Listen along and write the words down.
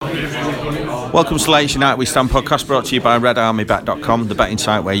Welcome to Leeds United We Stand podcast, brought to you by RedArmyBet.com, the betting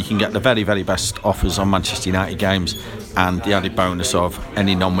site where you can get the very, very best offers on Manchester United games, and the added bonus of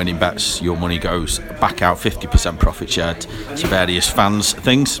any non-winning bets, your money goes back out, 50% profit shared to various fans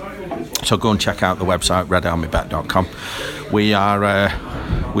things. So go and check out the website RedArmyBet.com.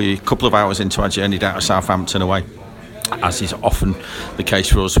 We're a couple of hours into our journey down to Southampton away. As is often the case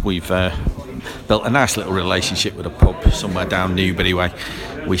for us, we've built a nice little relationship with a pub somewhere down Newbury way.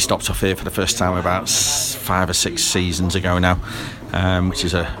 We stopped off here for the first time about 5 or 6 seasons ago now, which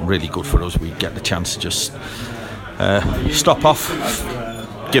is really good for us. We get the chance to just stop off,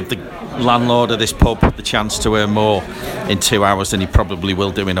 give the landlord of this pub the chance to earn more in 2 hours than he probably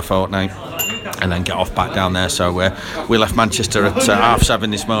will do in a fortnight, and then get off back down there. So we left Manchester at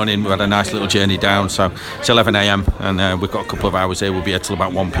 7:30 this morning. We had a nice little journey down, so it's 11 a.m. and we've got a couple of hours here. We'll be here till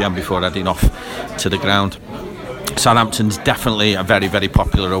about 1 p.m. before heading off to the ground. Southampton's definitely a very, very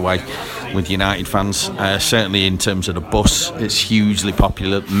popular away with United fans. Certainly in terms of the bus, it's hugely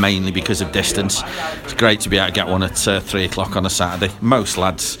popular, mainly because of distance. It's great to be able to get one at 3 o'clock on a Saturday. Most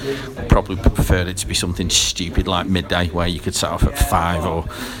lads would probably prefer it to be something stupid like midday, where you could set off at 5, or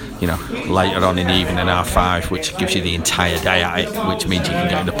later on in the evening at 5, which gives you the entire day at it, which means you can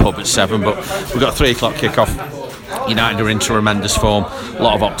get in the pub at 7. But we've got a 3 o'clock kick-off. United are in tremendous form, a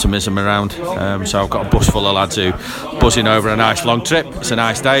lot of optimism around, so I've got a bus full of lads who buzzing over a nice long trip. It's a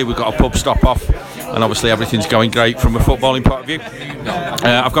nice day, we've got a pub stop off, and obviously everything's going great from a footballing point of view.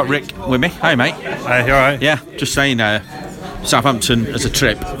 I've got Rick with me. Hi mate. Hey, you alright? Yeah, just saying, Southampton as a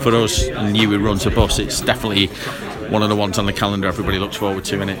trip for us, and you who runs a bus, it's definitely one of the ones on the calendar everybody looks forward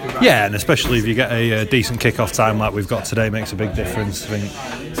to, isn't it? Yeah, and especially if you get a decent kick-off time like we've got today, makes a big difference. I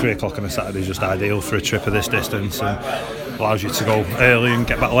think 3 o'clock on a Saturday is just ideal for a trip of this distance, and allows you to go early and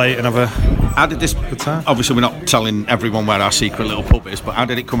get back late and have a good time. Obviously we're not telling everyone where our secret little pub is, but how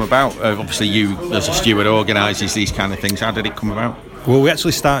did it come about? Obviously you as a steward organises these kind of things. How did it come about? Well, we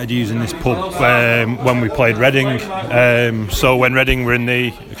actually started using this pub when we played Reading. So when Reading were in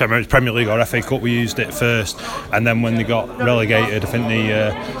the Premier League or FA Cup, we used it first, and then when they got relegated, I think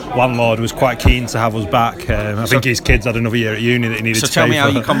the landlord was quite keen to have us back. I think his kids had another year at uni that he needed to pay for. So tell me how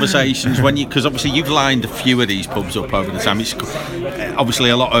your conversations, because obviously you've lined a few of these pubs up over the time. It's obviously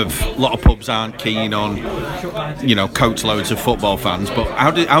a lot of pubs aren't keen on coach loads of football fans, but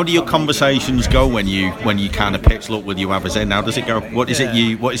how do your conversations go when you kind of pitch, look, will you have us in? How does it go? What is it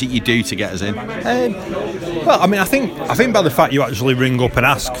you do to get us in? Well, I mean, I think by the fact you actually ring up and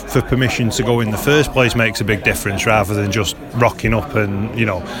ask for permission to go in the first place makes a big difference, rather than just rocking up and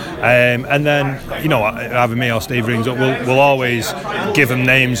and then either me or Steve rings up. We'll always give them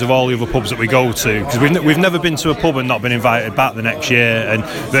names of all the other pubs that we go to, because we've never been to a pub and not been invited back the next year, and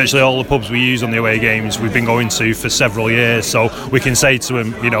virtually all the pubs we use on the away games we've been going to for several years, so we can say to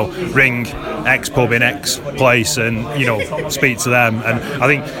them, ring X pub in X place and speak to them. And I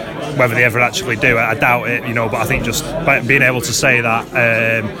think whether they ever actually do it, I doubt it, but I think just being able to say that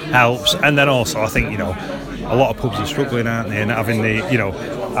helps. And then also I think a lot of pubs are struggling, aren't they, and having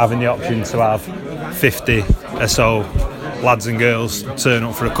the option to have 50 or so lads and girls turn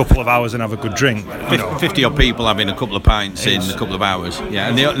up for a couple of hours and have a good drink. 50 odd people having a couple of pints in a couple of hours. Yeah,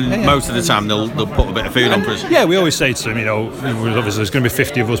 and most of the time they'll put a bit of food on for us. Yeah, we always say to them, obviously there's going to be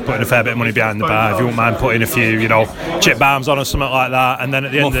 50 of us putting a fair bit of money behind the bar. If you wouldn't mind putting a few, chip balms on or something like that, and then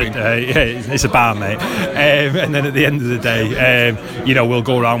at the end of the day, it's a bar, mate. And then at the end of the day, we'll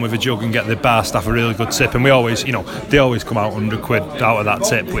go around with a jug and get the bar staff a really good tip, and we always, they always come out £100 out of that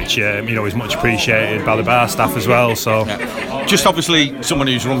tip, which is much appreciated by the bar staff as well. So. Yeah. Just obviously someone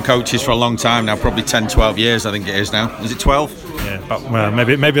who's run coaches for a long time now, probably 10, 12 years I think it is now. Is it 12? Yeah, but,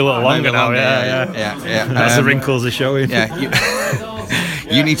 maybe a little longer now. Yeah. As the wrinkles are showing. Yeah.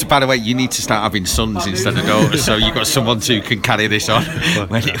 You need to, by the way, start having sons instead of daughters, so you've got someone who can carry this on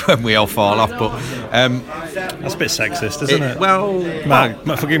when we all fall off. But that's a bit sexist, isn't it? Well,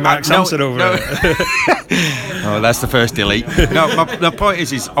 Mark Sampson over it. Oh, that's the first delete. No, the point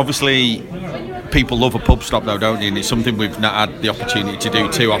is obviously people love a pub stop though, don't they? And it's something we've not had the opportunity to do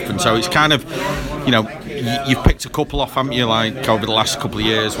too often. So it's kind of, you've picked a couple off, haven't you, like over the last couple of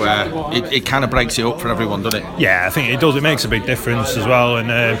years, where it kind of breaks it up for everyone, doesn't it? Yeah, I think it does. It makes a big difference as well. And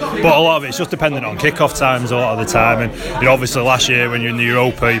but a lot of it's just dependent on kick-off times a lot of the time. And obviously last year when you're in the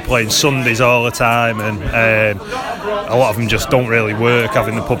Europa, you're playing Sundays all the time, and a lot of them just don't really work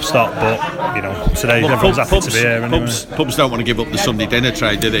having the pub stop. But today everyone's happy to be here. Anyway. Pubs don't want to give up the Sunday dinner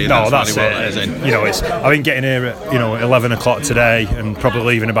trade, do they? No, that's it. I think getting here at 11 o'clock today and probably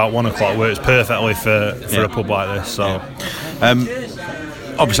leaving about 1 o'clock works perfectly for a pub like this. So,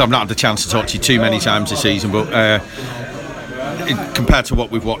 obviously, I've not had the chance to talk to you too many times this season, but compared to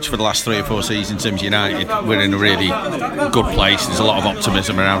what we've watched for the last 3 or 4 seasons, Sims United, we're in a really good place. There's a lot of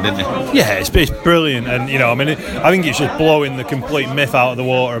optimism around, isn't there? Yeah, it's brilliant, and I think it's just blowing the complete myth out of the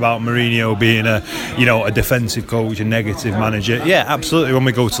water about Mourinho being a defensive coach, a negative manager. Yeah, absolutely. When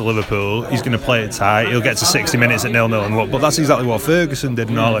we go to Liverpool, he's going to play it tight. He'll get to 60 minutes at 0-0, but that's exactly what Ferguson did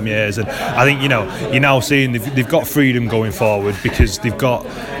in all them years. And I think you're now seeing they've got freedom going forward because they've got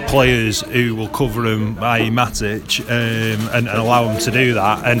players who will cover them, i.e. Matic, and allow them to do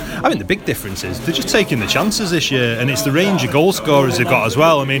that. And I mean, the big difference is they're just taking the chances this year, and it's the range of goal scorers they've got as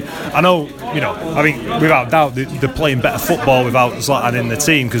well. I mean, I know, I think without doubt they're playing better football without Zlatan in the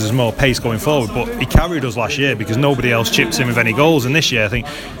team because there's more pace going forward, but he carried us last year because nobody else chipped in with any goals, and this year I think,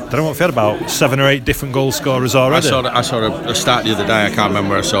 I don't know if we had about 7 or 8 different goal scorers already. I saw a stat the other day, I can't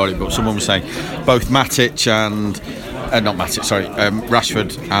remember where I saw it, but someone was saying both Matic and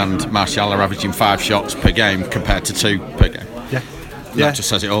Rashford and Martial are averaging 5 shots per game compared to 2 per game. That just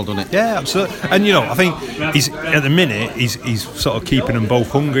says it all, doesn't it? Yeah, absolutely. And I think he's at the minute he's sort of keeping them both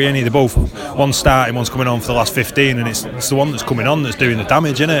hungry, and they're both, one's starting, one's coming on for the last 15, and it's the one that's coming on that's doing the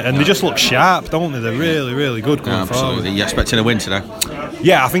damage, innit? And they just look sharp, don't they? They're really, really good going forward. Absolutely. You expecting a win today?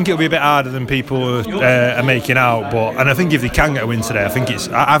 Yeah, I think it'll be a bit harder than people are making out, and I think if they can get a win today, I think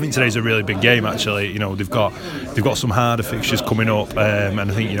today's a really big game. Actually, they've got some harder fixtures coming up, and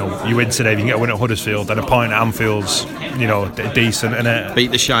I think you win today, if you can get a win at Huddersfield, and a point at Anfield's decent. And beat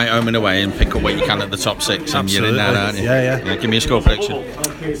the shite home and away and pick up what you can at the top 6, and absolutely. You're in there, aren't you? Yeah. Give me a score prediction.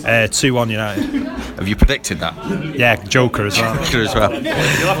 2-1 United. Have you predicted that? Yeah, Joker as well. You'll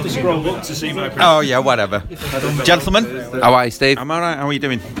have to scroll up to see my prediction. Oh yeah, whatever. Gentlemen, how are you, Steve? I'm alright. How are you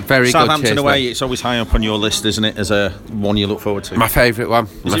doing? Very good. Southampton away. It's always high up on your list, isn't it? As a one you look forward to. My favourite one.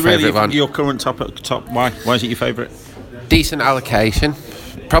 Is it really your current top? Why is it your favourite? Decent allocation.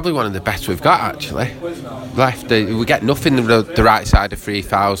 Probably one of the best we've got, actually. Left, we get nothing the right side of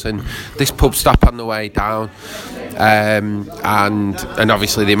 3,000. This pub stop on the way down, and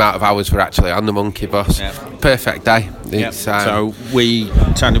obviously the amount of hours we're actually on the Monkey Bus. Yep. Perfect day. Yep. So we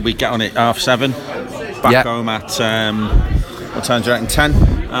get on it 7:30. Back home at what time do you reckon? 10?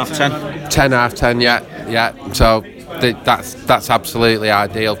 10:30? 10:30. Yeah. So that's absolutely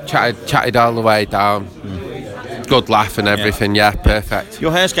ideal. Chatted all the way down. Good laugh and everything, yeah, perfect.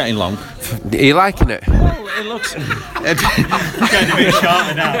 Your hair's getting long. Are you liking it? It looks getting a bit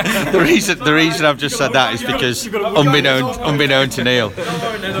shorter now. The reason I've just said that is because unbeknown to Neil,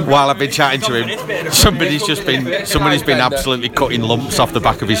 while I've been chatting to him, somebody's been absolutely cutting lumps off the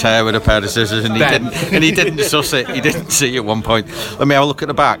back of his hair with a pair of scissors, and he didn't suss it. He didn't see it at one point. Let me have a look at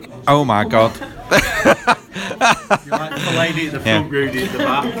the back. Oh my God. You like the lady at the front, Rudy at the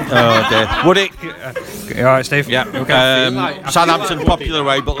back. Oh dear. Would it? You alright, Steve? Yeah. Okay. Southampton popular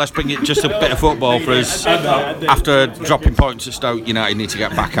way, but let's bring it just a bit of football for us. After dropping points at Stoke, United need to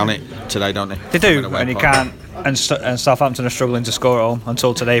get back on it today, don't they? They do, and you can't. And Southampton are struggling to score at home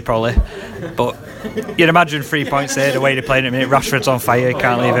until today, probably. But you'd imagine 3 points there, the way they're playing at the minute. Rashford's on fire,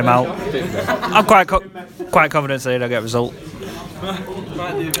 can't leave him out. I'm quite confident today they'll get a result.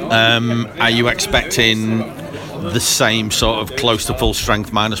 Are you expecting the same sort of close to full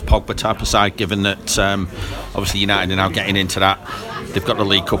strength minus Pogba type of side, given that obviously United are now getting into that? They've got the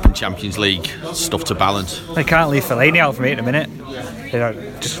League Cup and Champions League stuff to balance. They can't leave Fellaini out for me at the minute.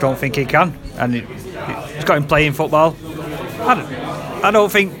 Just don't think he can, and he's got him playing football. I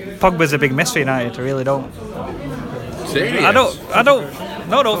don't think Pogba's a big miss for United. I really don't. Serious? I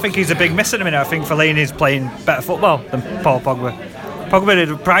don't think he's a big miss at the minute. I think Fellaini's playing better football than Paul Pogba. Pogba,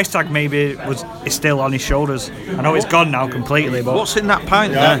 the price tag maybe is still on his shoulders. I know it's gone now completely, but what's in that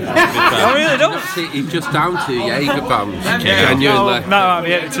pint there? I really don't. He's just down to Jaeger bombs. Genuinely. No, I'm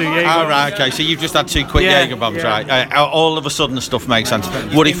here to Jaeger. Oh, right, okay. So you've just had 2 quick Jaeger bombs, right? All of a sudden the stuff makes sense.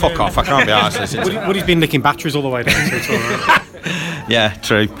 Woody, fuck off. I can't be arsed listening to it. Woody's been licking batteries all the way down, so it's all right. Yeah,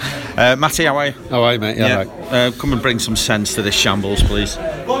 true. Matty, how are you? How are you, mate? Yeah. Right. Come and bring some sense to this shambles, please.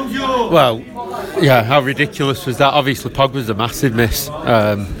 Well, yeah, how ridiculous was that? Obviously, Pogba's a massive miss.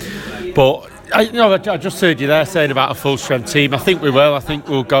 But I just heard you there saying about a full-strength team. I think we will. I think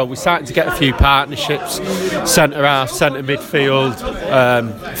we'll go. We're starting to get a few partnerships, centre-half, centre midfield,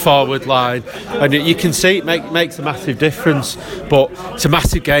 forward line, and you can see it makes a massive difference. But it's a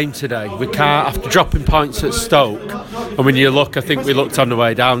massive game today. We can't, after dropping points at Stoke, and when you look, I think we looked on the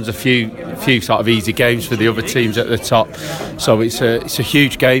way down. There's a few sort of easy games for the other teams at the top. So it's a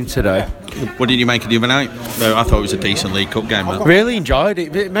huge game today. What did you make of the other night? I thought it was a decent League Cup game. I really enjoyed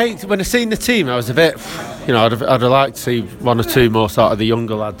it. When I seen the team, I was a bit, I'd have liked to see 1 or 2 more sort of the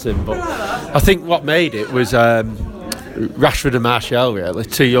younger lads in. But I think what made it was Rashford and Martial, really,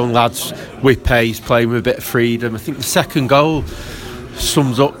 two young lads with pace, playing with a bit of freedom. I think the second goal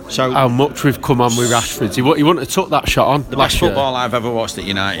sums up how much we've come on with Rashford. He wouldn't have took that shot on. The best football I've ever watched at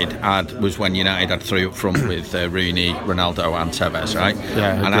United was when United had three up front with Rooney, Ronaldo and Tevez, right?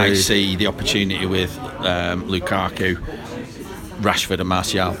 Yeah, and I see the opportunity with Lukaku, Rashford and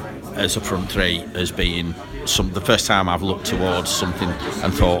Martial as a front three as being the first time I've looked towards something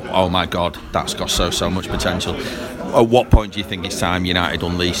and thought, oh my God, that's got so much potential. At what point do you think it's time United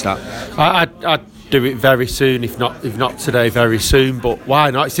unleash that? I'd do it very soon, if not today, very soon. But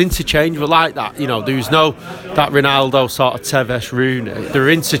why not? It's interchangeable like that. There's no that Ronaldo sort of Tevez, Rooney. They're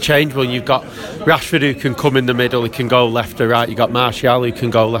interchangeable. You've got Rashford who can come in the middle, he can go left or right. You've got Martial who can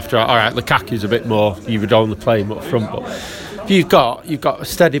go left or right. All right, Lukaku's a bit more. You would only play him up front, but you've got a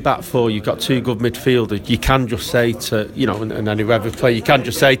steady back four, you've got two good midfielders, you can just say to, and then whoever play, you can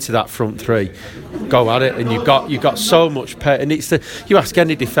just say to that front three, go at it. And you've got so much pace, and you ask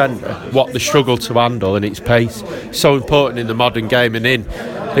any defender what they struggle to handle, and it's pace. It's so important in the modern game, and in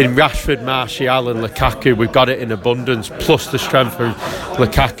Rashford, Martial and Lukaku, we've got it in abundance, plus the strength of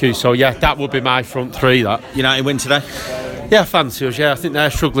Lukaku. So yeah, that would be my front three. That United win today? Yeah, fancy us. Yeah, I think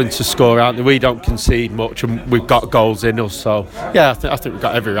they're struggling to score, aren't they? We don't concede much, and we've got goals in us. So yeah, I think we've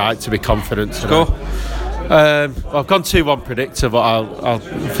got every right to be confident today. Score? I've gone 2-1 predictor, but I'll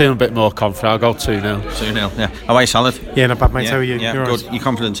feel a bit more confident. I'll go 2-0. 2-0, yeah. How are you, Salad? Yeah, not bad, mate. How are you? Yeah, You're good. right. You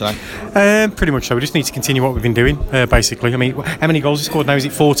confident today? Pretty much so. We just need to continue what we've been doing, basically. I mean, how many goals we scored now? Is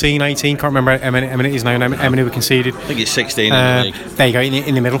it 14, 18? Can't remember how many it is now. How many we conceded? I think it's 16 in the league. There you go,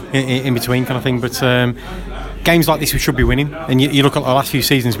 in the middle, in between kind of thing. But games like this we should be winning, and you look at the last few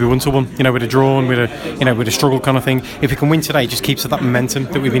seasons we won to one, with a draw and with a struggle kind of thing. If we can win today, it just keeps that momentum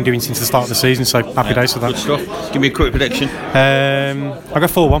that we've been doing since the start of the season. So happy days for that. Good stuff. Give me a quick prediction. I go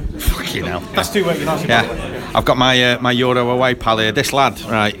 4-1. Fucking hell. That's too late. Yeah, I've got my Euro away pal here. This lad,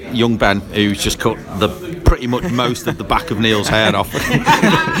 right, young Ben, who's just cut pretty much most of the back of Neil's hair off.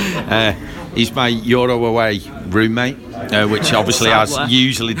 He's my Euro away roommate, which obviously has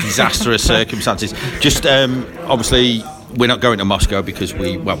usually disastrous circumstances. Just obviously we're not going to Moscow because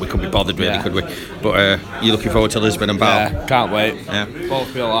we couldn't be bothered really, could we? But you're looking forward to Lisbon and Bal? Yeah, can't wait. Yeah,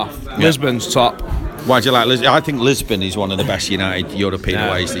 Both feel off. Yeah. Lisbon's top. Why do you like Lisbon? I think Lisbon is one of the best United European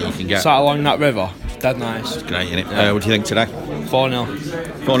aways that you can get. Sat along that river, it's dead nice. It's great, isn't it? What do you think today? 4-0.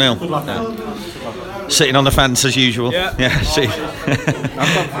 4-0. Yeah. Sitting on the fence as usual. Yeah. See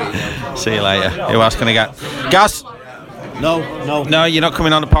you later. Who else can I get? Gaz? No, you're not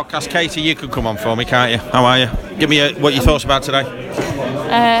coming on the podcast. Katie, you could come on for me, can't you? How are you? Give me what your thoughts about today.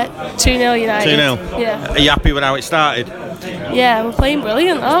 2-0 United. 2-0? Yeah. Are you happy with how it started? Yeah, we're playing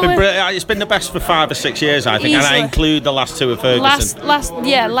brilliant, aren't we? It's been the best for 5 or 6 years, I think. Easily. And I include the last two of Ferguson.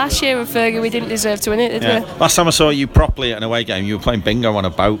 Last year with Fergie, we didn't deserve to win it, did we? Last time I saw you properly at an away game, you were playing bingo on a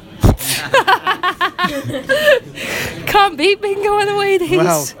boat. Can't beat bingo on away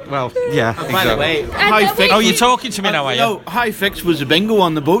days. Well, yeah. By the way, Oh, you're talking to me now, are you? No, High Fix was a bingo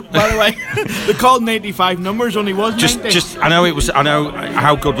on the boat, by the way. They called 85 numbers, only was 90. I know,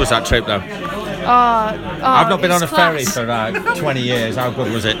 how good was that trip though? I've not been on a ferry for like 20 years. How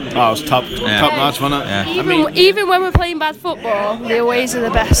good was it? Oh, it was top notch, wasn't it? Yeah. Even when we're playing bad football, the aways are the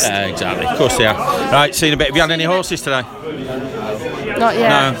best. Yeah, exactly. Of course they are. Right, seen a bit. Have you had any horses today? Not yet.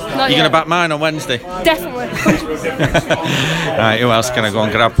 No. Not You're yet. going to back mine on Wednesday? Definitely. Right, who else can I go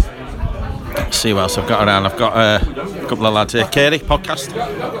and grab? See who else I've got around. I've got a couple of lads here. Kerry, podcast.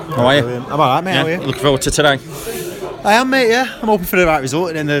 How are you? I'm alright, mate. How are you? Looking forward to today. I am, mate. Yeah, I'm hoping for the right result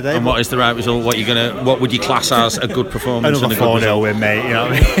at the end of the day. And what is the right result? What would you class as a good performance? Another and a good 4-0 win, mate. You know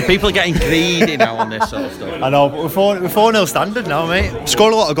what I mean? People are getting greedy now on this sort of stuff. I know, but we're 4-0 standard now, mate.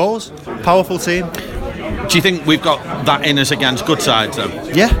 Scored a lot of goals. Powerful team. Do you think we've got that in us against good sides though?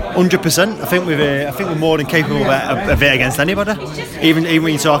 Yeah, 100%. I think we're more than capable of it against anybody. Even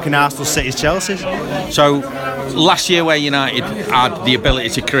when you're talking Arsenal, City, Chelsea. So last year where United had the ability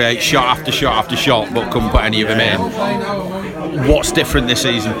to create shot after shot after shot but couldn't put any of them in, what's different this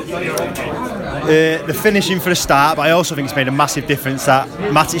season? The finishing for the start, but I also think it's made a massive difference that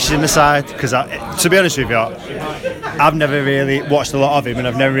Matic is in the side, because to be honest with you, I've never really watched a lot of him and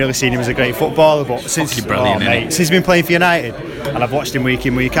I've never really seen him as a great footballer, but since he's been playing for United and I've watched him week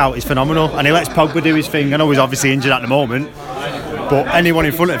in, week out, he's phenomenal, and he lets Pogba do his thing. I know he's obviously injured at the moment, but anyone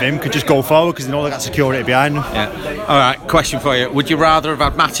in front of him could just go forward because they know they got security behind them. Yeah. Alright, question for you. Would you rather have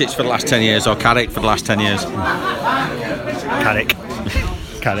had Matic for the last 10 years or Carrick for the last 10 years? Carrick.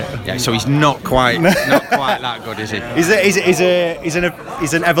 Carrick. Yeah, so he's not quite that good, is he?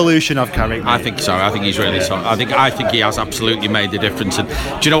 He's an evolution of Carrick. I think so. I think he's really so. I think he has absolutely made the difference. And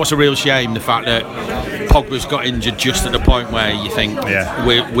do you know what's a real shame? The fact that Pogba's got injured just at the point where you think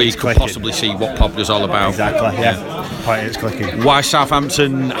we could possibly see what Pogba's all about. Exactly. Yeah. Point it's clicking. Why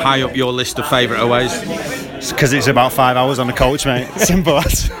Southampton high up your list of favourite aways? Because it's about 5 hours on the coach, mate. Simple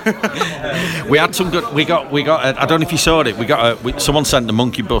as. We had some good. We got. I don't know if you saw it. Someone sent the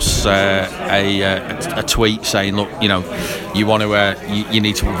Monkey Bus a tweet saying, look, you want to. You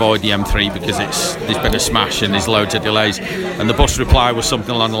need to avoid the M3 because there's been a smash and there's loads of delays. And the bus reply was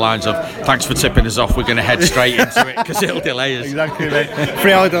something along the lines of, "Thanks for tipping us off. We're going to head straight into it because it'll delay us." Exactly, mate.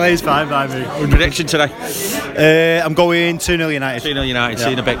 3 hour delay is fine by me. Prediction today? I'm going 2-0 United. 2-0 United. See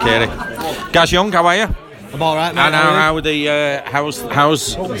you in a bit, Kieran. Gaz Young, how are you? I'm all right, mate. And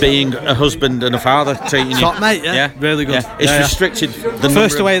how's being a husband and a father treating you? Top, mate. Yeah, really good. Yeah. It's restricted. The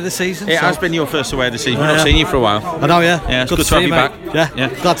first away of the season. It has been your first away of the season. We've not seen you for a while. I know, yeah. Yeah, it's good to have you back. Yeah,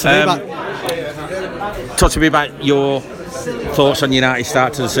 glad to be back. Talk to me about your thoughts on United's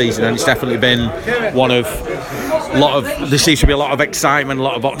start to the season, and it's definitely been there seems to be a lot of excitement, a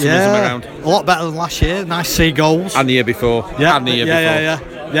lot of optimism around. A lot better than last year. Nice to see goals. And the year before. Yeah. And the year before.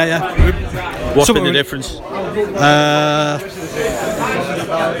 Yeah. What's been the difference? I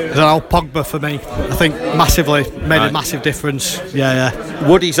don't know, Pogba for me. I think massively made a massive difference. Yeah.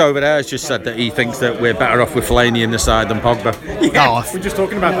 Woody's over there has just said that he thinks that we're better off with Fellaini in the side than Pogba. We're just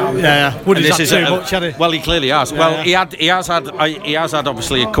talking about that. Yeah. Woody's had too much, hasn't he? Well, he clearly has. He has had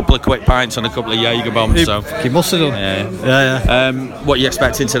obviously a couple of quick pints and a couple of Jaeger bombs. He must have done. Yeah. What are you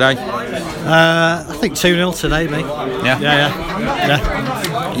expecting today? I think 2-0 today, mate.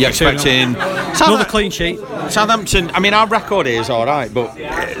 Yeah. You're expecting another clean sheet. Southampton, I mean, our record is all right, but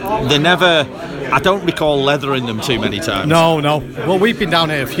I don't recall leathering them too many times. No. Well, we've been down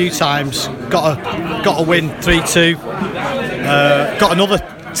here a few times, got a win 3-2, got another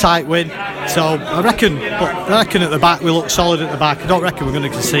tight win. So I reckon at the back we look solid at the back. I don't reckon we're going to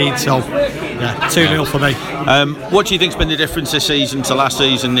concede. So 2-0 for me. What do you think's been the difference this season to last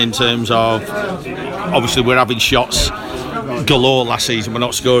season in terms of, obviously we're having shots galore last season, we're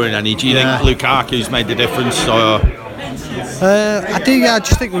not scoring any. Do you think Lukaku's made the difference? Or? I do. Yeah, I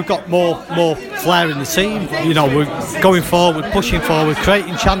just think we've got more flair in the team. We're going forward, pushing forward,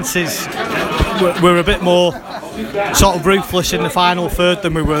 creating chances. We're a bit more sort of ruthless in the final third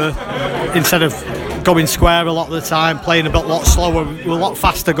than we were. Instead of going square a lot of the time, playing a lot slower, we're a lot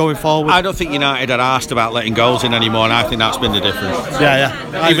faster going forward. I don't think United are asked about letting goals in anymore, and I think that's been the difference.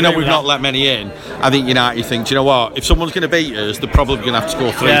 Yeah. Even though we've not let many in, I think United think, do you know what? If someone's going to beat us, they're probably going to have to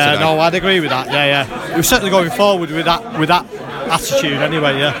score 3 today. No, I'd agree with that. Yeah. We're certainly going forward with that attitude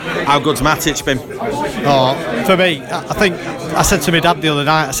anyway. Yeah. How good's Matic been? Oh, for me, I think I said to my dad the other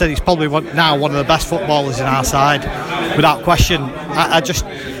night, I said he's probably now one of the best footballers in our side, without question. I just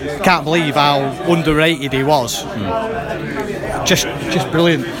can't believe how underrated he was. Just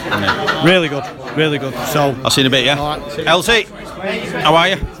brilliant. Really good. So I'll see you in a bit. All right, LT, how are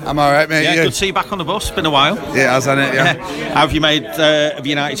you? I'm all right, mate. Yeah, good to see you back on the bus. Been a while. Yeah, it has, hasn't it? Yeah. How have you made of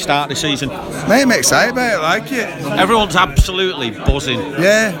United start this season? Mate, I'm excited, mate. I like it. Everyone's absolutely buzzing.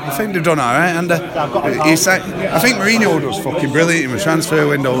 Yeah, I think they've done all right. And I think Mourinho does fucking brilliant in the transfer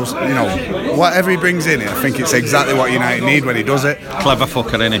windows. Whatever he brings in, I think it's exactly what United need when he does it. Clever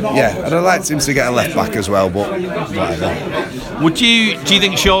fucker, isn't he? Yeah, I'd have liked him to get a left back as well, but whatever. Do you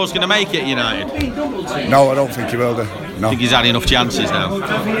think Shaw's going to make it, United? No, I don't think he will do. No. I think he's had enough chances now.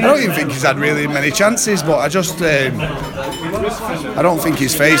 I don't even think he's had really many chances, but I just I don't think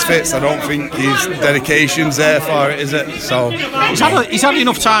his face fits. I don't think his dedication's there for it, is it? So he's had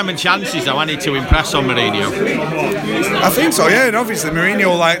enough time and chances though, hasn't he, to impress on Mourinho? I think so, yeah. And obviously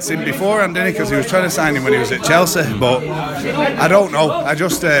Mourinho liked him beforehand, didn't he? Because he was trying to sign him when he was at Chelsea. But I don't know. I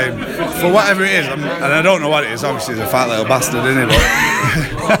just for whatever it is, and I don't know what it is. Obviously he's a fat little bastard, isn't he?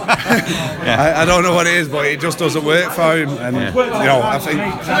 But I don't know what it is, but it just doesn't work for him. And I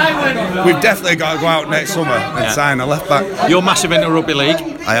think we've definitely got to go out next summer and sign a left back. You're massive into rugby league.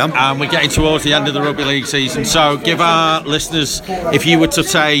 I am. And we're getting towards the end of the rugby league season. So give our listeners, if you were to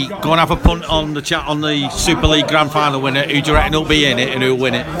say, go and have a punt on the Super League Grand Final winner, who do you reckon will be in it and who'll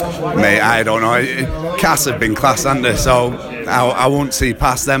win it? Mate, I don't know. Cass have been class, haven't they? So I won't see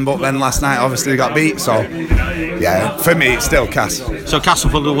past them. But then last night, obviously, they got beat. So yeah, for me, it's still Cass. So Cass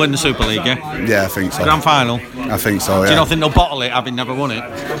will win the Super League, yeah? Yeah, I think so. Grand Final? I think so, yeah. Do you not think they'll bottle it, having never won it?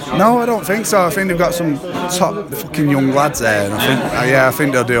 No, I don't think so. I think they've got some top fucking young lads there, and I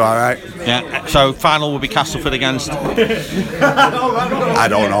think they'll do all right. Yeah. So final will be Castleford against. I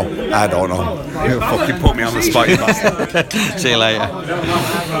don't know. You'll fucking put me on the spot, you bastard. See you later.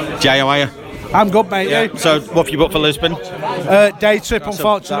 Jay, how are you? I'm good, mate. Yeah. You? So, what have you booked for Lisbon? Day trip,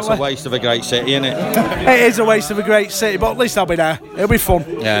 unfortunately. That's a waste of a great city, isn't it? It is a waste of a great city, but at least I'll be there. It'll be fun.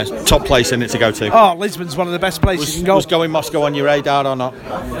 Yeah, top place in it to go to. Oh, Lisbon's one of the best places you can go. Was going Moscow on your radar or not?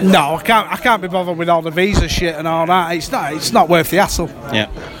 No, I can't be bothered with all the visa shit and all that. It's not worth the hassle. Yeah.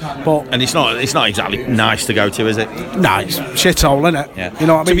 But and it's not exactly nice to go to, is it? No, it's shithole, isn't it? Yeah. You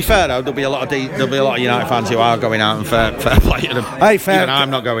know what I mean? To be fair though, there'll be a lot of United fans who are going out, and fair play to them. Hey, fair. Even I'm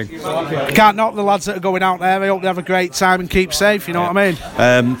not going. I can't knock the lads that are going out there. I hope they have a great time and keep safe. You know what I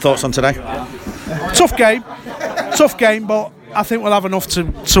mean? Thoughts on today? Tough game, but I think we'll have enough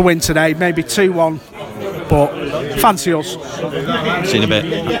to win today. Maybe 2-1, but fancy us. See you in a bit.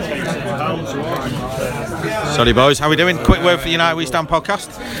 Sorry, boys. How are we doing? Quick word for the United We Stand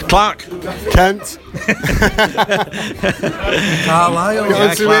podcast. Clark. Kent. Carlisle.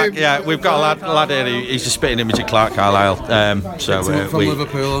 Yeah, Clark. Yeah, we've got a lad here. He's just spitting image of Clark Carlisle. From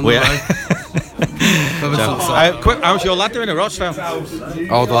Liverpool on the way. How's your lad doing at Rochdale?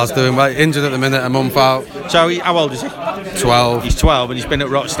 Oh, the lad's doing well. Injured at the minute, a month out. So how old is he? 12. He's 12 and he's been at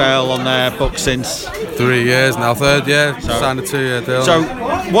Rochdale on their books since 3 years now, third year. Signed a 2-year deal. So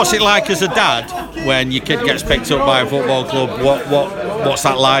what's it like as a dad when your kid gets picked up by a football club? What's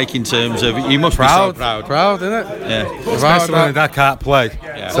that like in terms of, you must be so proud. Proud, isn't it? Yeah. Especially when dad can't play.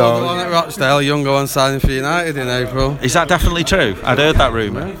 Yeah. So the one at Rochdale, younger one signing for United in April. Is that definitely true? I'd heard that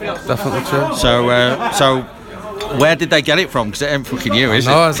rumour. Definitely true. So where did they get it from? Because it ain't fucking you, is it?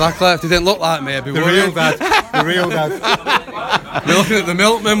 No, exactly. If they didn't look like me, I'd be worried. The real dad. You're looking at the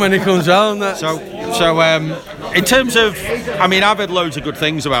milkman when he comes round. So in terms of, I mean, I've heard loads of good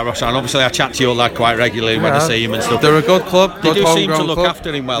things about Rochdale, and obviously I chat to your lad quite regularly when I see him and stuff. They're a good club. They good do seem to homegrown look club.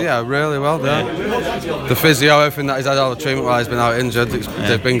 after him well. Yeah, really well. Yeah. The physio, everything that he's had, all the treatment while he's been out injured,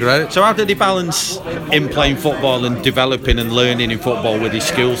 they've been great. So how did he balance him playing football and developing and learning in football with his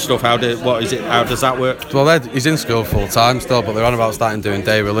school stuff? How does that work? Well, he's in school full time still, but they're on about starting doing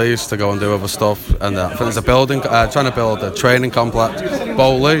day release to go and do other stuff. And I think there's a building, trying to build a training complex.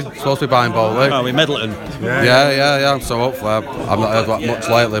 Bowley, supposed to be buying Bowley. Oh, in Middleton. Yeah. So hopefully, I've not heard that much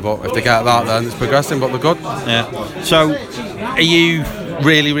lately, but if they get that, then it's progressing. But they're good. Yeah. So, are you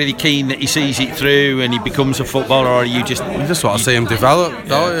really, really keen that he sees it through and he becomes a footballer, or are you just? You just want to see him develop,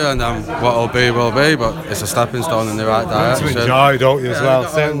 don't you? And what will be, will be. But it's a stepping stone in the right direction. To enjoy, don't you, as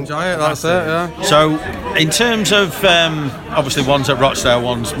well? Enjoy it. That's it. Yeah. So, in terms of obviously one's at Rochdale,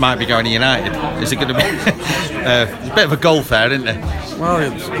 one's might be going to United. Is it going to be a bit of a gulf there, isn't there? Well,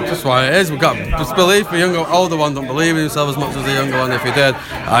 it's just what it is. We've got just belief. The older one don't believe in himself as much as the younger one. If he did,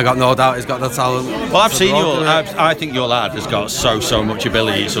 I got no doubt he's got the talent. Well, I've seen I think your lad has got so much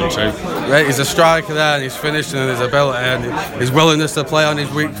ability. It's untrue. Right, he's a striker there, and he's finishing and his ability and his willingness to play on his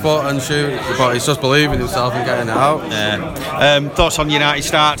weak foot and shoot. But he's just believing himself and getting it out. Yeah. Thoughts on United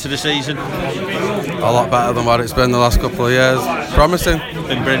start to the season? A lot better than what it's been the last couple of years. Promising.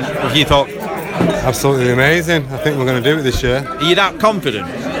 Been brilliant. What have you thought? Absolutely amazing. I think we're going to do it this year. Are you that confident?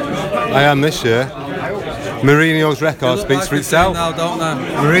 I am this year. Mourinho's record speaks for itself. Now, don't they?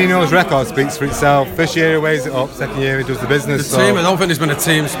 Mourinho's record speaks for itself. First year he weighs it up, second year he does the business. The team, I don't think there's been a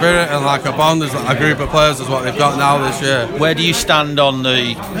team spirit and like a bond. There's like a group of players is what they've got now this year. Where do you stand on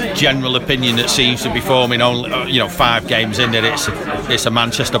the general opinion that seems to be forming? Only 5 games in that it's a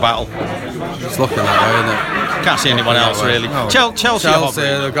Manchester battle. It's looking that way, isn't it? Can't see anyone else really. No. Chelsea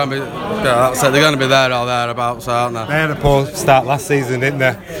they're going to be. That's it. They're going to be there or thereabouts, aren't they? They had a poor start last season, didn't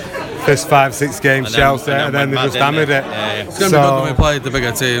they? First 5-6 games, Chelsea, and then they just hammered it. Yeah. It's going to be good when we play the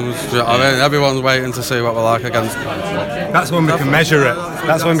bigger teams. Do you know what I mean? Everyone's waiting to see what we're like against. That's when we can measure it.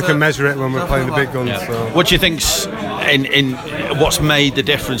 That's when we can measure it when we're playing the big guns. Yeah. So. What do you think's in what's made the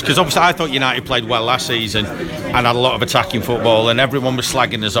difference? Because obviously I thought United played well last season and had a lot of attacking football, and everyone was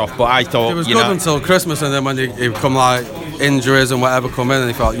slagging us off. But I thought it was good until Christmas, and then when you come like injuries and whatever come in, and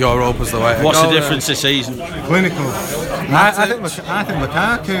you thought Europe was the way to What's go. the difference this season? Clinical. I think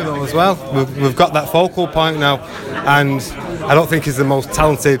Lukaku though as well. We've got that focal point now, and I don't think he's the most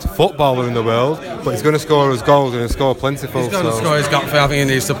talented footballer in the world, but he's going to score his goals and score plentiful. He's going to score his gut. I think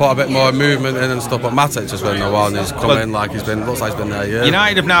he needs to put a bit more movement in and stuff. But Matic has been the one who's come in like looks like he's been there. Yeah.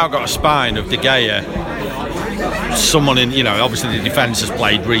 United have now got a spine of De Gea. Someone in, obviously the defence has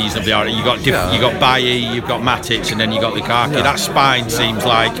played reasonably. You got Bailly, you've got Matic, and then you got Lukaku. Yeah. That spine seems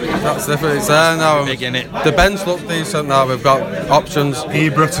like that's different. It's there now. Big in it. The bench looks decent now. We've got options.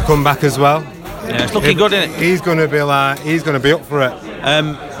 Ibra to come back as well. Yeah, it's looking good, isn't it? He's going to be up for it.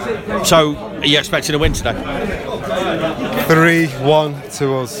 So, are you expecting a win today? 3-1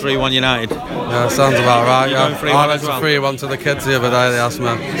 to us. 3-1 United. Yeah, sounds about right. You're Yeah, going 3-1 I went as well? to 3-1 to the kids the other day. They asked me,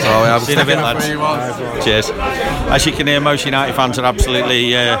 so yeah, I'm See you in a bit, sticking lads. at 3-1. Cheers. As you can hear, most United fans are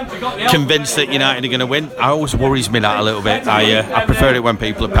absolutely convinced that United are going to win. It always worries me that a little bit. I prefer it when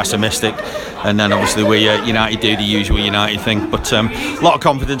people are pessimistic, and then obviously we United do the usual United thing. But a lot of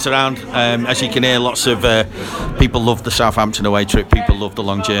confidence around. As you can hear, lots of people love the Southampton away trip. People love the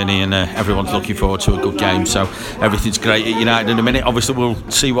long journey, and everyone's looking forward to a good game. So everything's great at United in a minute. Obviously, we'll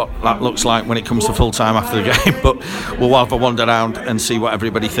see what that looks like when it comes to full time after the game. But we'll have a wander around and see what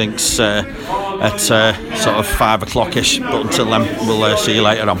everybody thinks at sort of 5 o'clock-ish. But until then, we'll see you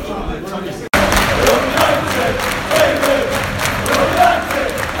later on.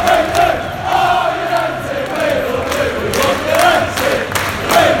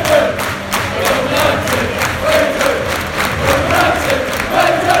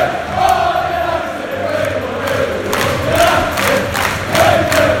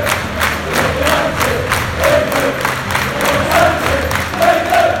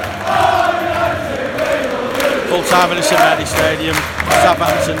 Time at the St Mary Stadium,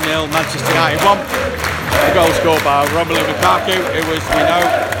 Southampton 0, Manchester United 1. The goal scored by Romelu Lukaku, who, as we know,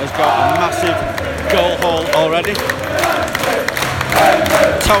 has got a massive goal haul already.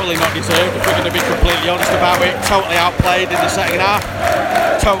 Totally not deserved, if we're going to be completely honest about it. Totally outplayed in the second half.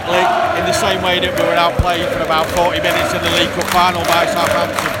 Totally in the same way that we were outplayed for about 40 minutes in the League Cup final by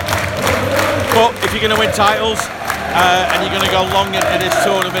Southampton. But if you're going to win titles and you're going to go long into this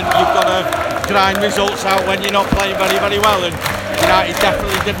tournament, you've got to grind results out when you're not playing very, very well, and United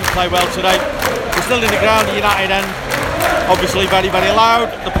definitely didn't play well today. We're still in the ground at United end, obviously very, very loud.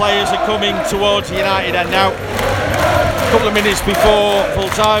 The players are coming towards the United end now. A couple of minutes before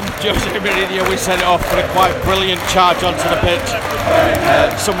full time, Jose Mourinho was sent off for a quite brilliant charge onto the pitch.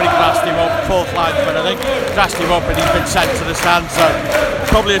 Somebody grassed him up, fourth linesman I think, grassed him up and he's been sent to the stand, so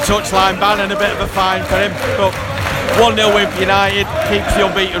probably a touchline ban and a bit of a fine for him. But 1-0 win for United, keeps the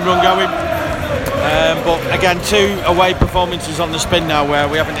unbeaten run going. But again, 2 away performances on the spin now where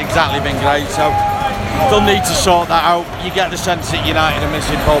we haven't exactly been great, so they'll need to sort that out. You get the sense that United are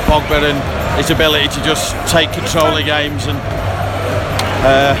missing Paul Pogba and his ability to just take control of games and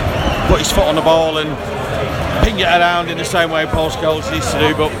put his foot on the ball and ping it around in the same way Paul Scholes used to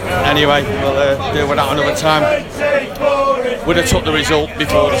do. But anyway, we'll deal with that another time. Would have took the result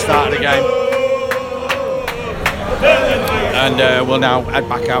before the start of the game. And we'll now head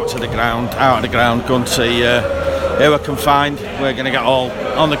back out of the ground, go and see who I can find. We're going to get all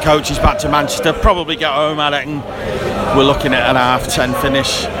on the coaches back to Manchester, probably get home, I reckon. We're looking at an 10:30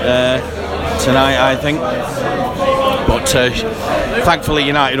 finish tonight, I think. But thankfully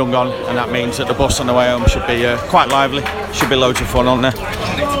United are gone, and that means that the bus on the way home should be quite lively, should be loads of fun on there.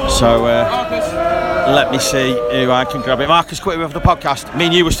 So let me see who I can grab it. Marcus, quickly with the podcast. Me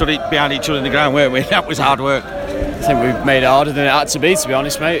and you were stood behind each other in the ground, weren't we? That was hard work. I think we've made it harder than it had to be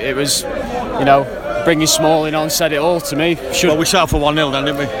honest, mate. It was, bringing Smalling on said it all to me. Well, we settled for 1-0 then,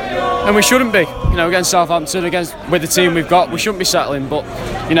 didn't we? And we shouldn't be. Against Southampton, with the team we've got, we shouldn't be settling. But,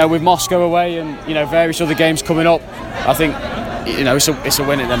 with Moscow away and, various other games coming up, I think, it's a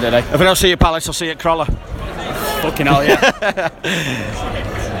win at the end of the day. If I don't see you at Palace, I'll see you at Crawler. Fucking hell, yeah.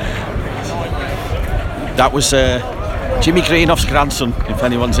 That was Jimmy Greenoff's grandson, if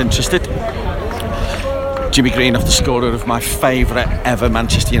anyone's interested. Jimmy Greenoff, the scorer of my favourite ever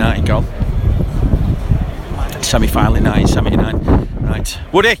Manchester United goal. Semi-final in 1979. Right.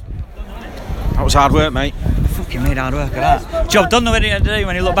 Woody, that was hard work, mate. Fucking made hard work of that. Job done though at the end of the day.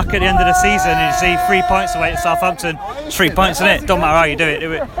 When you look back at the end of the season and you see 3 points away at Southampton, it's 3 points, isn't it? Don't matter how you do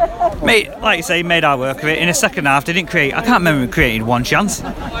it. Mate, like you say, made hard work of it. In the second half, they didn't create. I can't remember we created one chance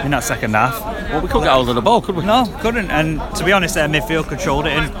in that second half. Well, we couldn't get hold of the ball, could we? No, couldn't. And to be honest, their midfield controlled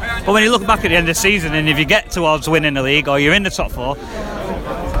it. But when you look back at the end of the season, and if you get towards winning the league or you're in the top 4,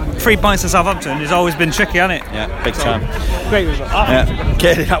 3 points to Southampton has always been tricky, hasn't it? Yeah, big time. Great result. Yeah,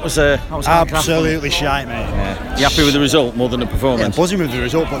 Katie, that was absolutely shite, mate. Yeah. You happy with the result more than the performance? Yeah, buzzing with the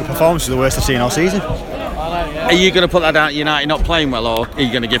result, but the performance is the worst I've seen all season. Are you going to put that down to United not playing well, or are you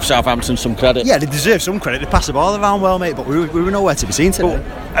going to give Southampton some credit? Yeah, they deserve some credit. They passed the ball around well, mate, but we were nowhere to be seen today. Well,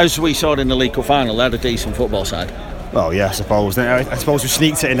 as we saw in the League Cup final, they had a decent football side. Well, yeah, I suppose. I suppose we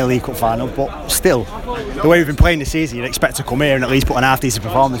sneaked it in the League Cup final, but still, the way we've been playing this season, you'd expect to come here and at least put an half-decent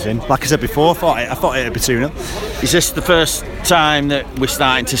performance in. Like I said before, I thought it'd be 2-0. Is this the first time that we're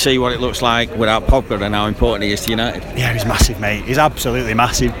starting to see what it looks like without Pogba and how important he is to United? Yeah, he's massive, mate. He's absolutely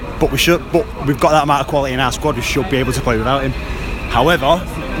massive. But we've got that amount of quality in our squad. We should be able to play without him. However,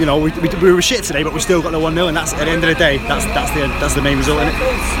 you know, we were shit today, but we still got the 1-0, and that's at the end of the day, that's the main result, isn't it?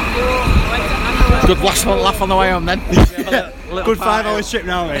 Good laugh on the way home then. Good 5 hours trip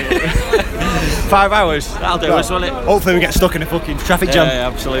now, mate. 5 hours, that'll do us, won't it? Hopefully we get stuck in a fucking traffic jam. Yeah,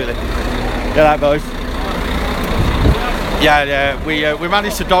 absolutely. Yeah, right, boys. Yeah, we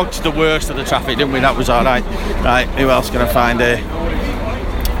managed to dodge the worst of the traffic, didn't we? That was all right. Right, who else can I find here?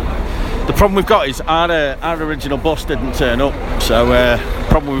 The problem we've got is our original bus didn't turn up, so the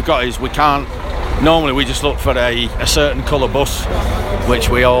problem we've got is we can't. Normally we just look for a certain colour bus, which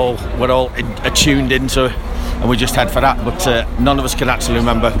we're all attuned into, and we just head for that. But none of us can actually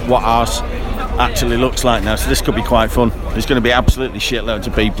remember what ours actually looks like now. So this could be quite fun. There's going to be absolutely shitloads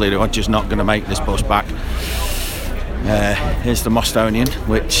of people here who are just not going to make this bus back. Here's the Mostonian,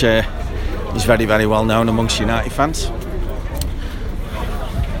 which is very, very well known amongst United fans.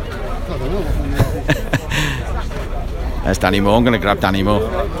 There's Danny Moore. I'm going to grab Danny Moore.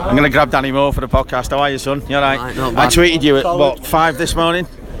 I'm going to grab Danny Moore for the podcast. How are you, son? You all right? I tweeted you at 5 this morning.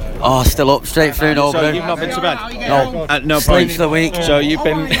 Oh, still up, straight through no. So you've not been to bed? No. At no Sleep point. for the week. So you've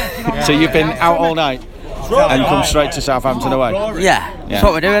been out all night and come straight to Southampton away? Yeah. That's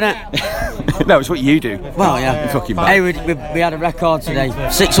what we're doing, it? No, it's what you do. Well, yeah. You fucking bad. Hey, we had a record today.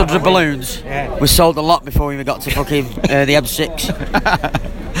 600 balloons. We sold a lot before we even got to fucking the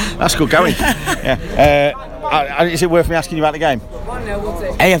M6. That's good going. Yeah. Is it worth me asking you about the game?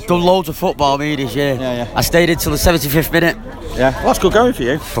 Hey, I've done loads of football me this year. Yeah. I stayed until the 75th minute. Yeah, well, that's good going for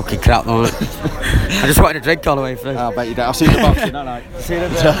you. Fucking crap, though. I just wanted a drink all the way through. I bet you did. I'll see you in the boxing, all right. See you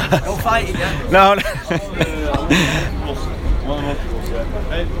in the no fighting, yeah? No.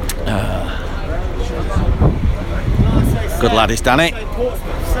 Good lad, is Danny.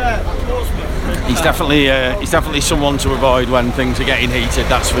 He's definitely someone to avoid when things are getting heated,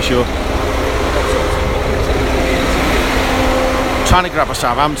 that's for sure. Trying to grab a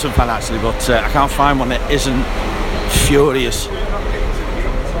Southampton fan actually, but I can't find one that isn't furious.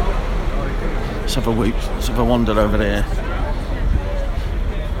 Let's have a wander over there.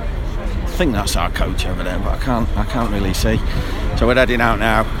 I think that's our coach over there, but I can't really see. So we're heading out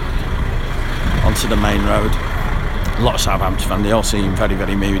now onto the main road. A lot of Southampton fans, they all seem very,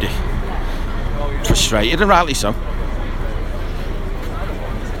 very moody, frustrated, and rightly so.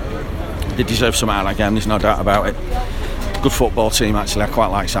 They deserve some out of that game, there's no doubt about it. Good football team actually. I quite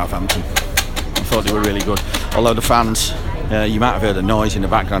like Southampton. I thought they were really good. Although the fans, you might have heard a noise in the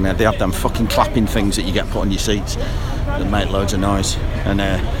background there. They have them fucking clapping things that you get put on your seats that make loads of noise. And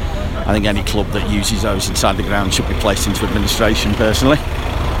I think any club that uses those inside the ground should be placed into administration, personally.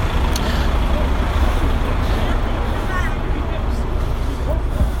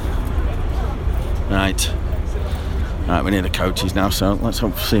 Right, we're near the coaches now, so let's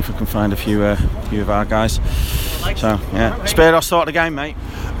see if we can find a few of our guys. So, yeah. Spiros, thought of the game, mate?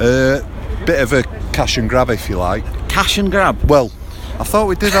 Bit of a cash and grab, if you like. Cash and grab? Well, I thought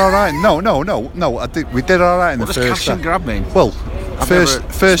we did all right. No. We did all right in the first. What does cash and grab mean? Well, first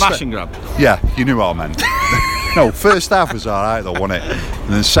smash and grab. Yeah, you knew what I meant. No, first half was all right, though, wasn't it?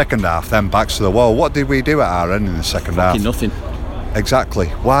 And then second half, then backs to the wall. What did we do at our end in the second half? Nothing. Exactly.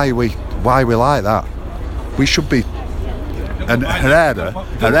 Why are we like that? We should be. And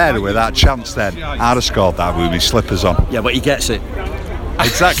Herrera with that chance then, I'd have scored that with my slippers on. Yeah, but he gets it.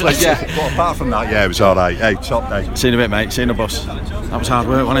 Exactly, yeah. But apart from that, yeah, it was all right. Hey, top day. See you in a bit, mate. See you in the bus. That was hard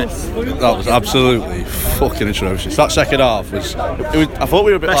work, wasn't it? That was absolutely fucking atrocious. That second half was I thought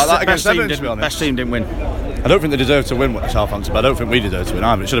we were a bit like that against Everton, to be honest. Best team didn't win. I don't think they deserved to win with Southampton, but I don't think we deserved to win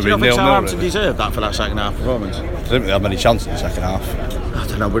either. It should have been 0-0. Do you think Southampton deserved that for that second half performance? I don't think they had many chances in the second half. I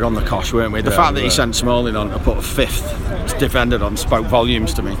don't know, we're on the cosh, weren't we? The fact that he sent Smalling on to put a fifth defender on spoke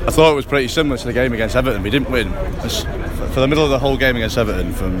volumes to me. I thought it was pretty similar to the game against Everton. We didn't win. For the middle of the whole game against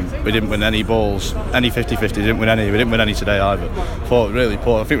Everton, we didn't win any balls, any 50-50, didn't win any. We didn't win any today either. I thought really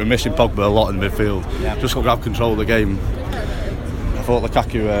poor. I think we're missing Pogba a lot in the midfield. Yeah. Just got to grab control of the game. I thought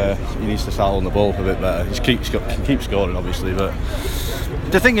Lukaku he needs to start on the ball a bit better. He keeps scoring, obviously, but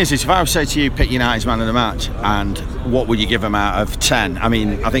the thing is if I was to say to you, pick United's man of the match, and what would you give him out of 10? I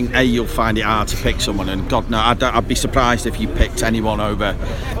mean, I think you'll find it hard to pick someone, and God no, I'd be surprised if you picked anyone over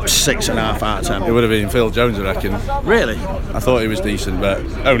 6.5 out of 10. It would have been Phil Jones, I reckon. Really? I thought he was decent, but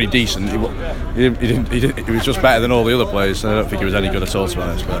only decent. He was just better than all the other players, so I don't think he was any good at all, to be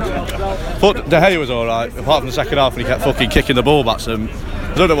honest. But De Gea was all right, apart from the second half when he kept fucking kicking the ball back to him.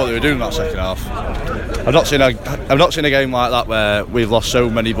 I don't know what they were doing in that second half. I've not seen a game like that where we've lost so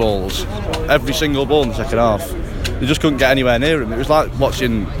many balls. Every single ball in the second half. They just couldn't get anywhere near him. It was like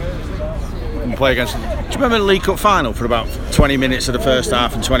watching him play against. Do you remember the League Cup final for about 20 minutes of the first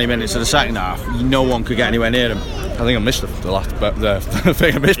half and 20 minutes of the second half? No one could get anywhere near him. think I missed the last the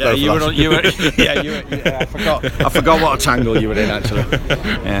thing I missed. Yeah, I forgot what a tangle you were in actually.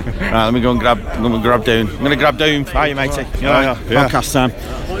 Yeah. Right, let me go and grab Doom. I'm going to grab Doom. Hiya, matey. Yeah. Podcast time.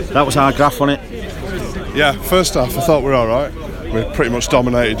 That was our graph on it. Yeah, first half I thought we were alright. We pretty much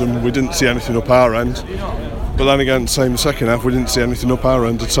dominated them. We didn't see anything up our end. But then again, same the second half, we didn't see anything up our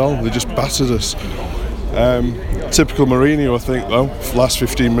end at all. They just battered us. Typical Mourinho, I think, though. Last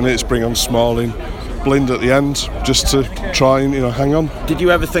 15 minutes, bring on Smalling, Blind at the end, just to try and hang on. Did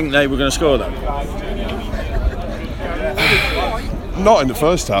you ever think they were going to score though? Not in the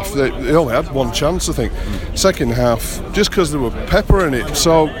first half. They only had one chance, I think. Second half, just because they were peppering it,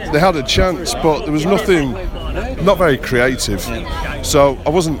 so they had a chance, but there was nothing, not very creative. So I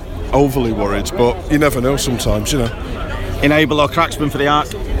wasn't overly worried, but you never know sometimes, Enable or Cracksman for the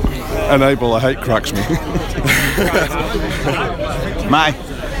arc? Enable, I hate Cracksman. Matty?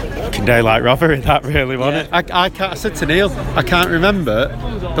 Fucking daylight robbery, that really, wasn't it? I said to Neil, I can't remember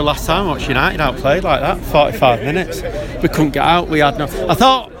the last time I watched United outplayed like that. 45 minutes. We couldn't get out. We had no. I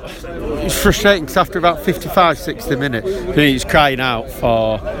thought it was frustrating because after about 55, 60 minutes, he was crying out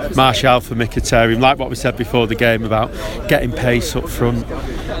for Martial, for Mkhitaryan, like what we said before the game about getting pace up front.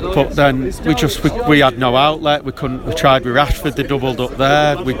 But then we had no outlet. We couldn't. We tried with Rashford. They doubled up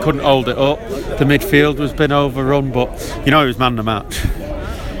there. We couldn't hold it up. The midfield was been overrun. But he was man of the match.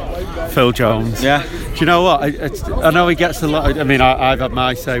 Phil Jones. Yeah. Do you know what? I know he gets a lot. I've had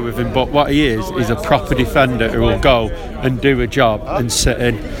my say with him, but what he is a proper defender who will go and do a job and sit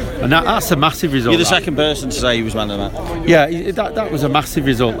in, and that's a massive result. You're the second person to say he was man of the match. Yeah, that was a massive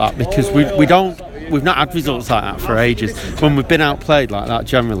result. That because we've not had results like that for ages. When we've been outplayed like that,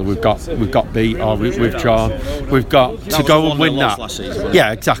 generally we've got beat or we've drawn. We've got to go and win that. Last season,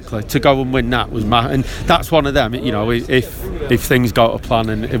 yeah, exactly. To go and win that was and that's one of them. If things go to plan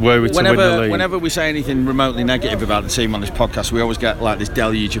and were we to win the league. Whenever we say anything remotely negative about the team on this podcast, we always get like this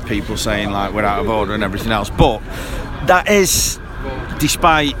deluge of people saying like we're out of order and everything else. But that is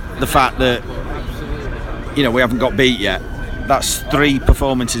despite the fact that we haven't got beat yet. That's 3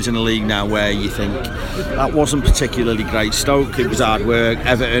 performances in the league now where you think that wasn't particularly great. Stoke, it was hard work.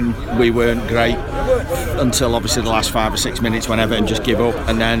 Everton, we weren't great until obviously the last 5 or 6 minutes when Everton just give up.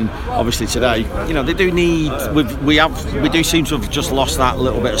 And then obviously today, they do need. We do seem to have just lost that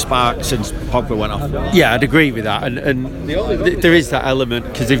little bit of spark since Pogba went off. Yeah, I'd agree with that. And there is that element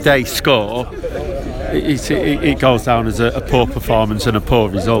because if they score, it goes down as a poor performance and a poor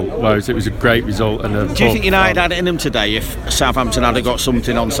result, whereas it was a great result. And do you think United had it in them today if Southampton had got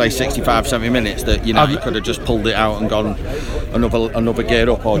something on, say, 65, 70 minutes that United could have just pulled it out and gone another gear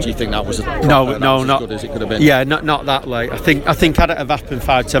up, or do you think that was not as good as it could have been? Yeah, not that late. I think had it have happened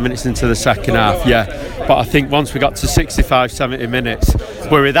 5-10 minutes into the second half, yeah. But I think once we got to 65-70 minutes,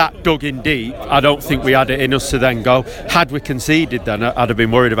 we were that dug in deep, I don't think we had it in us to then go. Had we conceded then, I'd have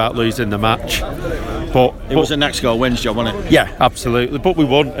been worried about losing the match. But it was the next goal wins job, wasn't it? Yeah, absolutely. But we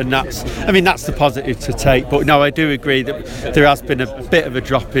won, and that's the positive to take. But no, I do agree that there has been a bit of a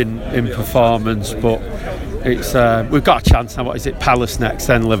drop in performance, but it's we've got a chance now. What is it? Palace next,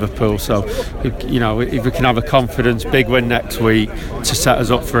 then Liverpool. So if we can have a confidence big win next week to set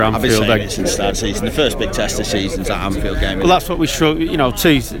us up for Anfield. I've been saying it since the start of the season. The first big test of the season's that Anfield game. Well, that's what we struggle.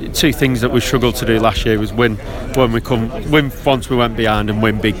 Two things that we struggled to do last year was win once we went behind and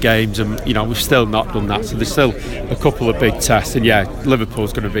win big games, and we've still not done that. So there's still a couple of big tests, and yeah,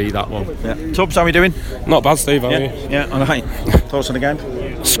 Liverpool's going to be that one. Yeah. Tubbs, how are we doing? Not bad, Steve. How are you? Yeah, all right. Thoughts on the game?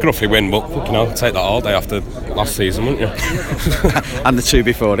 Scruffy win, but take that all day after last season, wouldn't you? And the 2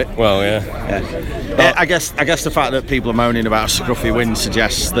 before it. Well, yeah. I guess the fact that people are moaning about a scruffy win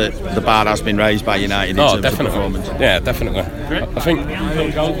suggests that the bar has been raised by United in terms of performance. Yeah, definitely.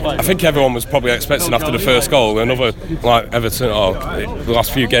 I think everyone was probably expecting after the first goal another like Everton or the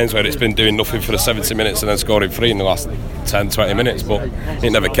last few games where it's been doing nothing for the 70 minutes and then scoring 3 in the last 10-20 minutes, but it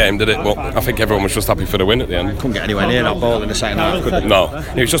never came, did it? But I think everyone was just happy for the win at the end. Couldn't get anywhere near that ball in the second half, could they? No,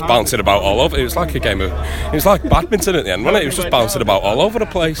 it was just bouncing about all over. It was like it was like badminton at the end, wasn't it? It was just bouncing about all over the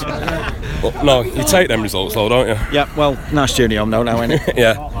place. But no, you take them results though, don't you? Yeah, well, nice journey home though now, isn't it?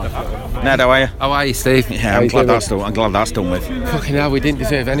 Yeah. Ned, how are you? How are you, Steve? Yeah, I'm glad that's done with. Fucking hell, we didn't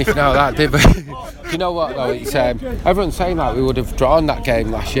deserve anything out of that, did we? Do you know what though? It's everyone's saying like we would have drawn that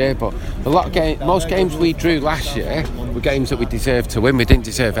game last year, but most games we drew last year were games that we deserved to win. We didn't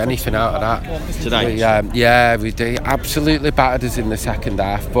deserve anything out of that. Today? We did. Absolutely battered us in the second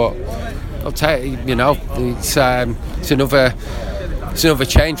half, but I'll tell you, it's another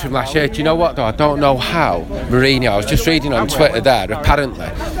change from last year. Do you know what though? I don't know how Mourinho, I was just reading on Twitter there, apparently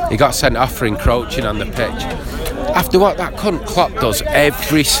he got sent off for encroaching on the pitch. after what that cunt Klopp does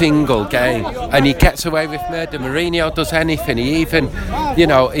every single game, and he gets away with murder. Mourinho does anything. He even,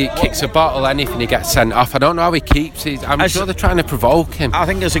 he kicks a bottle, anything, he gets sent off. I don't know how he keeps it. I'm sure they're trying to provoke him. I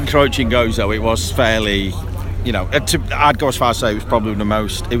think as encroaching goes, though, it was fairly, I'd go as far as say it was probably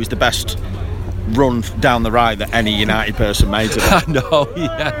it was the best run down the right that any United person made today. I know,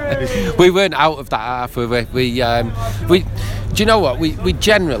 yeah. We weren't out of that half, were we? We do you know what? We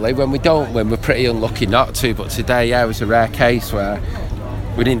generally, when we don't win, we're pretty unlucky not to. But today, it was a rare case where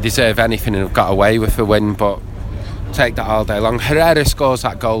we didn't deserve anything and got away with a win. But take that all day long. Herrera scores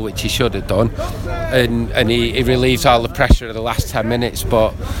that goal, which he should have done, and he relieves all the pressure of the last 10 minutes.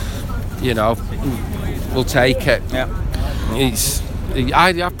 But we'll take it. Yeah.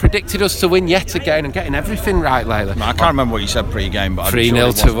 I've predicted us to win yet again. I'm getting everything right lately. I can't remember what you said pre-game, but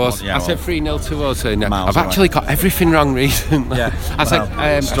 3-0 to us. I said 3-0 to us, and I've actually got everything wrong recently. Yeah. I said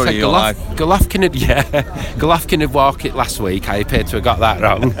Golovkin had walked it last week. I appear to have got that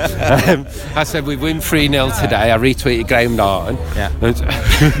wrong. I said we win 3-0 today. I retweeted Graham Norton. Yeah.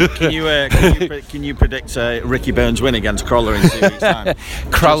 Can you predict Ricky Burns' win against Crawler in 2 weeks' time?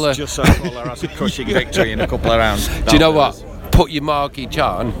 Crawler. Just so Crawler has a crushing victory in a couple of rounds. Do you know what? Put your mortgage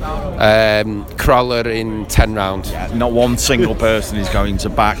on Crawler in 10 rounds. Yeah, not one single person is going to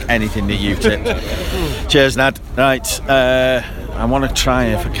back anything that you've tipped. Cheers, Nad. Right, I want to try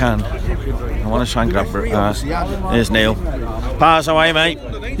if I can. I want to try and grab. Here's Neil. Pars, how are you, mate?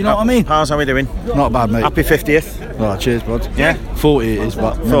 You know what I mean? Pars, how are we doing? Not bad, mate. Happy 50th. Oh, cheers, bud. Yeah, 40 it is,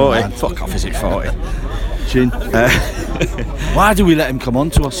 but 40. Fuck off, is it 40? Chin. Why do we let him come on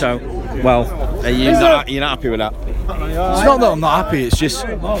to us? So, well, you're not happy with that? It's not that I'm not happy, it's just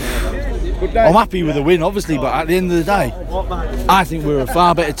I'm happy with the win, obviously, but at the end of the day, I think we're a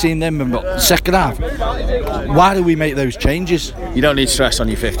far better team than them. But second half, why do we make those changes? You don't need stress on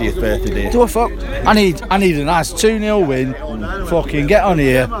your 50th birthday, do you? Do I fuck? I need a nice 2-0 win. Fucking get on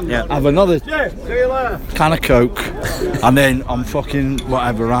here, have another can of Coke, and then I'm fucking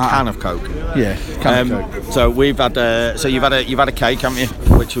whatever. Right? Can of Coke. Yeah, can of Coke. So we've had you've had a cake, haven't you?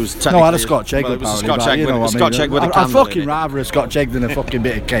 Which was technically no, I had a Scotch egg. Well, it was a Scotch egg. With a I'd fucking rather a Scotch egg than a fucking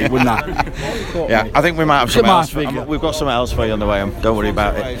bit of cake, wouldn't I? Yeah, I think we might have something else. We've got something else for you on the way home. Don't worry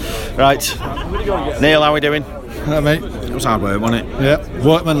about it. Right, Neil, how are we doing? Mate, it was hard work, wasn't it? Yeah,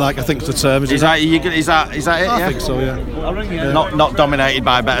 workman like I think it's the term. Is that it? I think so. Yeah. Not dominated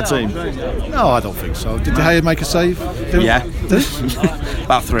by a better team. No, I don't think so. Did De Gea make a save? Yeah.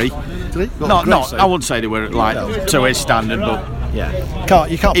 About 3. Did he? No, I wouldn't say they were like to his standard, but yeah.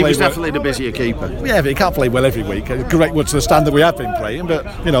 You can't play. He was definitely the busier keeper. Yeah, but he can't play well every week. Correct word to the standard we have been playing, but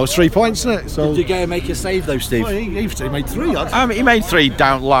it's 3 points, isn't it? So did De Gea make a save though, Steve? Well, he made 3. He made 3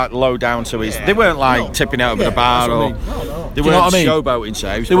 down, low down to his. They weren't tipping out of the bar or. They weren't showboating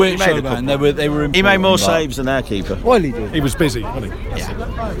saves. They weren't showboating. They were. He made more saves than their keeper. Well, he did. He was busy, wasn't he?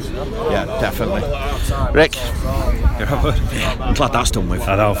 Yeah, definitely. Rick, I'm glad that's done with.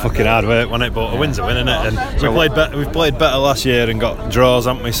 I know, fucking hard work, wasn't it? But a win's a win, isn't it? And we've played better last year and got draws,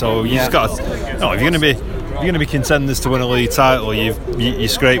 haven't we? So you just got to. No, if you're going to be contenders to win a league title, you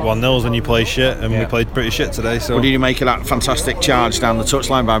scrape 1-0s when you play shit, and we played pretty shit today. So what did you make of that fantastic charge down the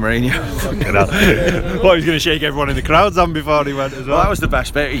touchline by Mourinho? Well, he was going to shake everyone in the crowd's hand before he went as well. That was the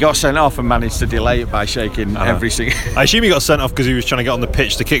best bit. He got sent off and managed to delay it by shaking every single. I assume he got sent off because he was trying to get on the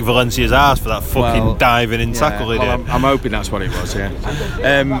pitch to kick Valencia's ass for that fucking diving in tackle he did. I'm hoping that's what it was. Yeah.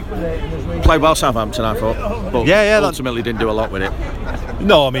 Played well Southampton, I thought. But ultimately didn't do a lot with it.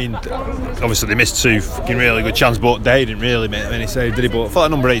 No, I mean, obviously they missed 2 fucking really good chances, but they didn't really make any saves, did he? But I thought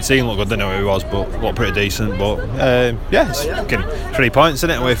that number 18 looked good. Didn't know who he was, but looked pretty decent. But it's fucking 3 points, isn't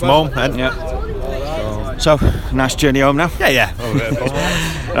it, away from home? And so nice journey home now. Yeah.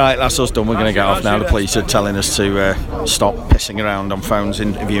 Right, that's us done. We're going to get off now. The police are telling us to stop pissing around on phones,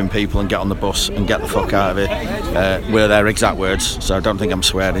 interviewing people, and get on the bus and get the fuck out of here. Were their exact words, so I don't think I'm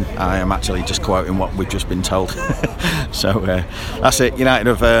swearing. I am actually just quoting what we've just been told. So that's it. United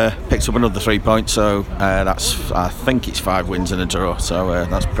have picked up another 3 points, so I think it's 5 wins and a draw. So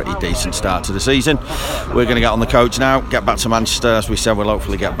that's a pretty decent start to the season. We're going to get on the coach now, get back to Manchester. As we said, we'll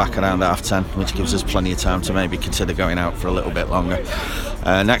hopefully get back around 10:30, which gives us plenty of time to maybe consider going out for a little bit longer.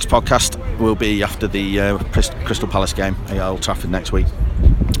 Next podcast will be after the Crystal Palace game at Old Trafford next week.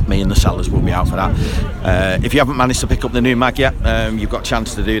 Me and the Sellers will be out for that. If you haven't managed to pick up the new mag yet, you've got a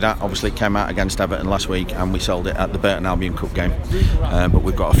chance to do that. Obviously it came out against Everton last week and we sold it at the Burton Albion Cup game, but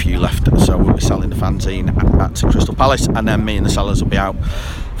we've got a few left, so we'll be selling the fanzine at Crystal Palace, and then me and the Sellers will be out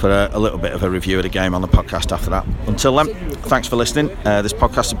for a little bit of a review of the game on the podcast after that. Until then, thanks for listening. This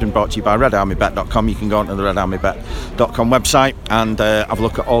podcast has been brought to you by RedArmyBet.com. You can go onto the RedArmyBet.com website and have a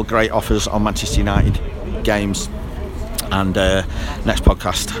look at all great offers on Manchester United games and next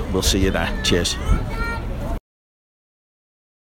podcast we'll see you there. Cheers.